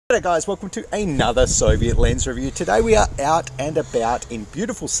G'day guys, welcome to another Soviet lens review. Today we are out and about in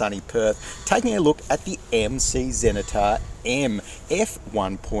beautiful sunny Perth taking a look at the MC Zenitar-M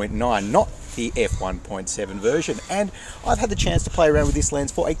f1.9, not the f1.7 version. And I've had the chance to play around with this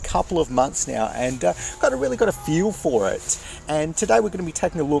lens for a couple of months now and really got a feel for it. And today we're going to be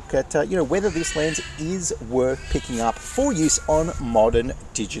taking a look at whether this lens is worth picking up for use on modern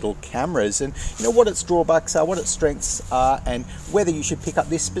digital cameras, and what its drawbacks are, what its strengths are, and whether you should pick up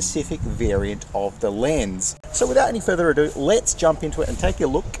this specific variant of the lens. So without any further ado, let's jump into it and take a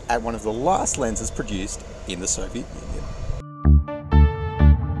look at one of the last lenses produced in the Soviet Union.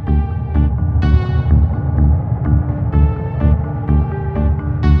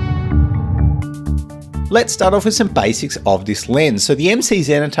 Let's start off with some basics of this lens. So the MC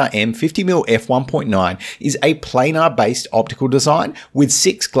Zenitar-M 50mm f1.9 is a planar based optical design with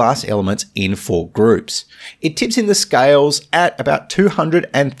 6 glass elements in 4 groups. It tips in the scales at about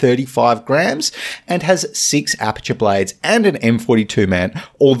 235 grams and has 6 aperture blades and an M42 mount,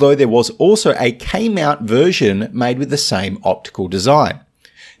 although there was also a K-mount version made with the same optical design.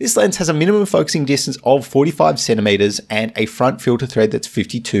 This lens has a minimum focusing distance of 45 centimeters and a front filter thread that's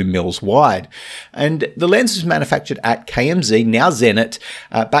 52 mils wide. And the lens was manufactured at KMZ, now Zenit,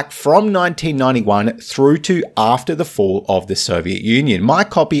 back from 1991 through to after the fall of the Soviet Union. My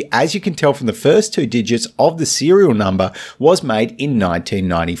copy, as you can tell from the first 2 digits of the serial number, was made in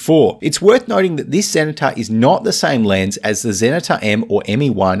 1994. It's worth noting that this Zenitar is not the same lens as the Zenitar-M or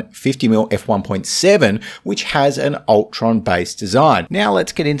ME1 50mm f1.7, which has an Ultron based design. Now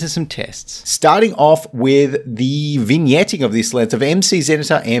let's get into some tests. Starting off with the vignetting of this lens of MC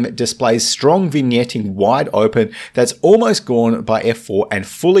Zenitar-M displays strong vignetting wide open that's almost gone by f4 and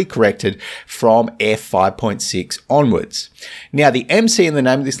fully corrected from f5.6 onwards. Now the MC in the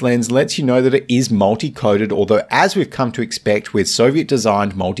name of this lens lets you know that it is multi-coated, although as we've come to expect with Soviet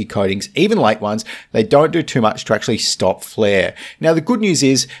designed multi-coatings, even late ones, they don't do too much to actually stop flare. Now the good news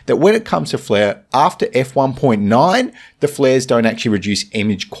is that when it comes to flare, after f1.9, the flares don't actually reduce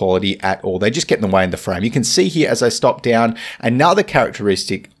image quality at all. They just get in the way in the frame. You can see here as I stop down, another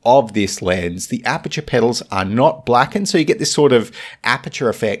characteristic of this lens, the aperture petals are not blackened, so you get this sort of aperture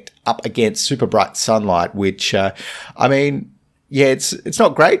effect up against super bright sunlight, which, it's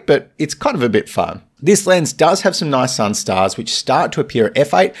not great, but it's kind of a bit fun. This lens does have some nice sun stars which start to appear at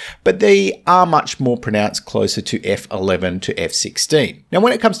f8, but they are much more pronounced closer to f11 to f16. Now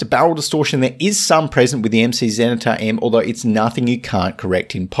when it comes to barrel distortion, there is some present with the MC Zenitar-M, although it's nothing you can't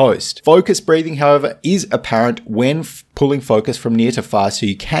correct in post. Focus breathing, however, is apparent when pulling focus from near to far, so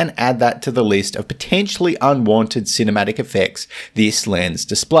you can add that to the list of potentially unwanted cinematic effects this lens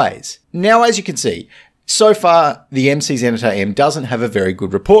displays. Now as you can see, so far, the MC Zenitar-M doesn't have a very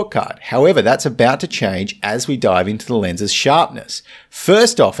good report card. However, that's about to change as we dive into the lens's sharpness.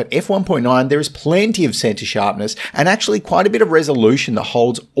 First off, at f1.9, there is plenty of center sharpness and actually quite a bit of resolution that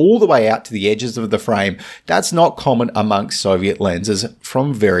holds all the way out to the edges of the frame. That's not common amongst Soviet lenses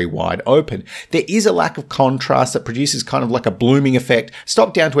from very wide open. There is a lack of contrast that produces kind of like a blooming effect.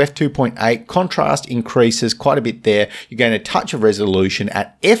 Stop down to f2.8, contrast increases quite a bit there. You're getting a touch of resolution.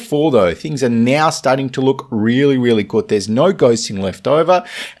 At f4 though, things are now starting to look really, really good. There's no ghosting left over.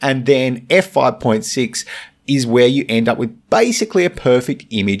 And then f5.6 is where you end up with basically a perfect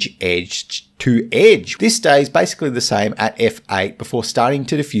image edge to edge. This stays basically the same at f8 before starting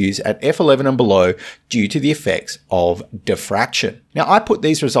to diffuse at f11 and below due to the effects of diffraction. Now I put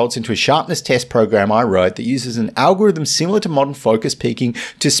these results into a sharpness test program I wrote that uses an algorithm similar to modern focus peaking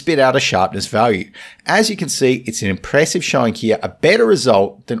to spit out a sharpness value. As you can see, it's an impressive showing here, a better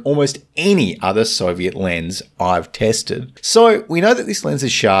result than almost any other Soviet lens I've tested. So we know that this lens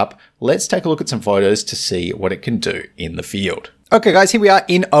is sharp. Let's take a look at some photos to see what it can do in the field. Okay guys, here we are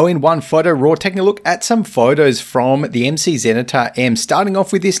in 0-in-1 Photo Raw, taking a look at some photos from the MC Zenitar-M, starting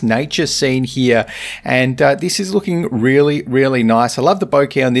off with this nature scene here, and this is looking really, really nice. I love the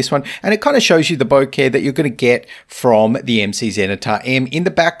bokeh on this one, and it kind of shows you the bokeh that you're going to get from the MC Zenitar-M. In the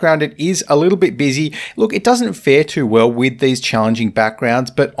background, it is a little bit busy. Look, it doesn't fare too well with these challenging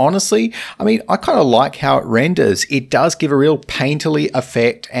backgrounds, but honestly, I kind of like how it renders. It does give a real painterly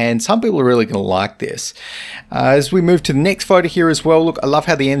effect, and some people are really going to like this. As we move to the next photo here as well, look, I love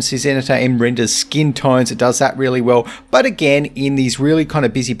how the MC Zenitar-M renders skin tones. It does that really well. But again, in these really kind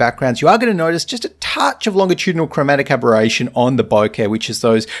of busy backgrounds, you are going to notice just a touch of longitudinal chromatic aberration on the bokeh, which is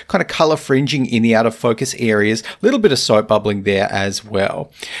those kind of color fringing in the out of focus areas. A little bit of soap bubbling there as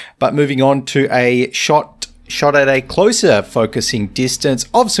well. But moving on to a shot shot at a closer focusing distance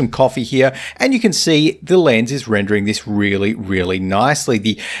of some coffee here, and you can see the lens is rendering this really, really nicely.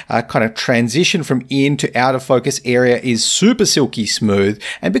 The kind of transition from in to out of focus area is super silky smooth,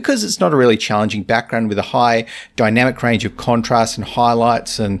 and because it's not a really challenging background with a high dynamic range of contrast and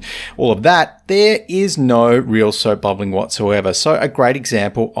highlights and all of that, there is no real soap bubbling whatsoever. So a great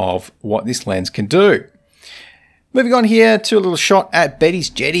example of what this lens can do. Moving on here to a little shot at Betty's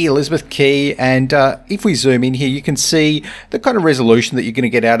Jetty, Elizabeth Quay, and if we zoom in here, you can see the kind of resolution that you're going to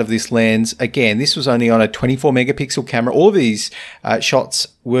get out of this lens. Again, this was only on a 24 megapixel camera. All of these shots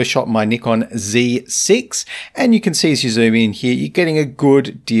were shot on my Nikon Z6, and you can see as you zoom in here, you're getting a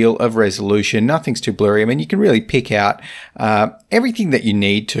good deal of resolution. Nothing's too blurry. I mean, you can really pick out everything that you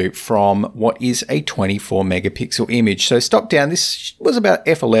need to from what is a 24 megapixel image. So stop down, this was about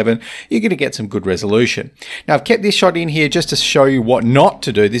f11, you're going to get some good resolution. Now I've kept this shot in here just to show you what not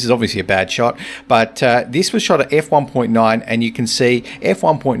to do. This is obviously a bad shot, but this was shot at f1.9, and you can see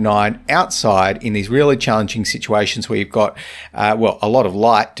f1.9 outside in these really challenging situations where you've got, well, a lot of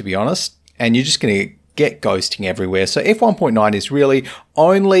light, to be honest, and you're just going to get ghosting everywhere. So f1.9 is really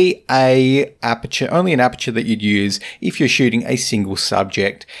only an aperture that you'd use if you're shooting a single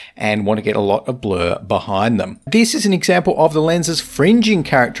subject and want to get a lot of blur behind them. This is an example of the lens's fringing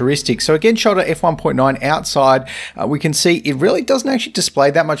characteristics. So again, shot at f1.9 outside, we can see it really doesn't actually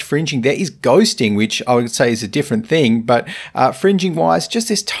display that much fringing. There is ghosting, which I would say is a different thing, but fringing wise, just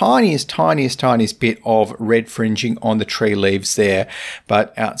this tiniest bit of red fringing on the tree leaves there.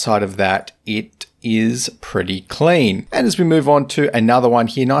 But outside of that, it is pretty clean. And as we move on to another one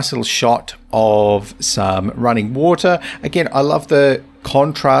here, nice little shot of some running water. Again, I love the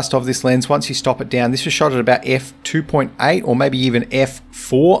contrast of this lens once you stop it down. This was shot at about f2.8 or maybe even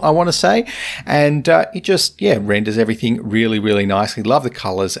f4, I want to say, and it just, yeah, renders everything really, really nicely. Love the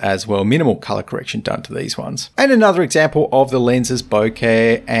colors as well. Minimal color correction done to these ones. And another example of the lens's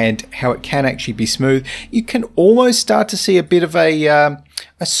bokeh and how it can actually be smooth. You can almost start to see a bit of a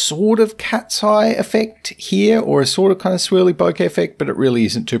sort of cat's eye effect here, or a sort of kind of swirly bokeh effect, but it really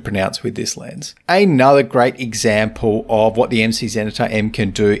isn't too pronounced with this lens. Another great example of what the MC Zenitar-M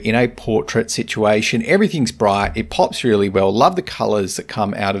can do in a portrait situation. Everything's bright, it pops really well. Love the colors that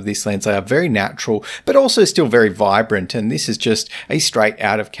come out of this lens. They are very natural, but also still very vibrant, and this is just a straight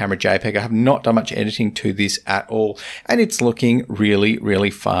out of camera JPEG. I have not done much editing to this at all, and it's looking really, really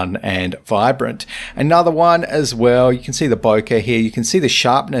fun and vibrant. Another one as well, you can see the bokeh here, you can see the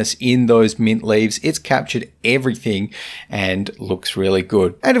sharpness in those mint leaves. It's captured everything and looks really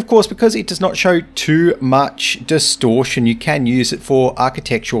good. And of course, because it does not show too much distortion, you can use it for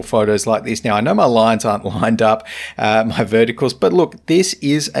architectural photos like this. Now, I know my lines aren't lined up, my verticals, but look, this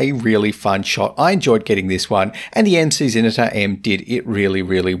is a really fun shot. I enjoyed getting this one, and the MC Zenitar-M did it really,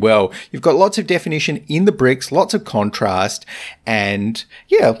 really well. You've got lots of definition in the bricks, lots of contrast, and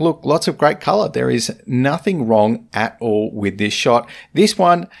yeah, look, lots of great color. There is nothing wrong at all with this shot. This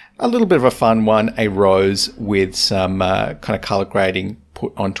one, a little bit of a fun one, a rose with some kind of color grading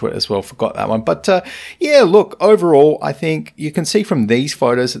put onto it as well. Forgot that one. But yeah, look, overall, I think you can see from these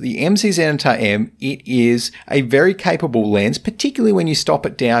photos that the MC Zenitar-M, it is a very capable lens, particularly when you stop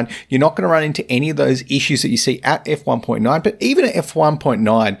it down. You're not going to run into any of those issues that you see at f1.9, but even at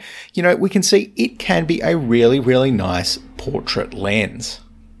f1.9, you know, we can see it can be a really, really nice portrait lens.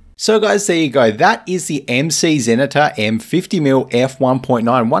 So guys, there you go. That is the MC Zenitar-M 50mm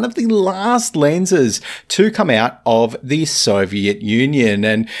f1.9, one of the last lenses to come out of the Soviet Union,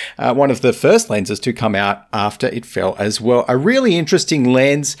 and one of the first lenses to come out after it fell as well. A really interesting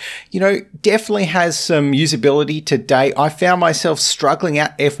lens, you know, definitely has some usability today. I found myself struggling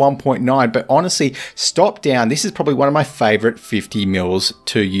at f1.9, but honestly, stop down. This is probably one of my favorite 50mm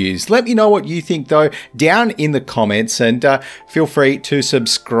to use. Let me know what you think though down in the comments, and feel free to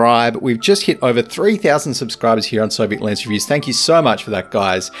subscribe. We've just hit over 3,000 subscribers here on Soviet Lens Reviews. Thank you so much for that,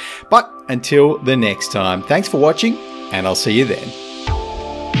 guys. But until the next time, thanks for watching, and I'll see you then.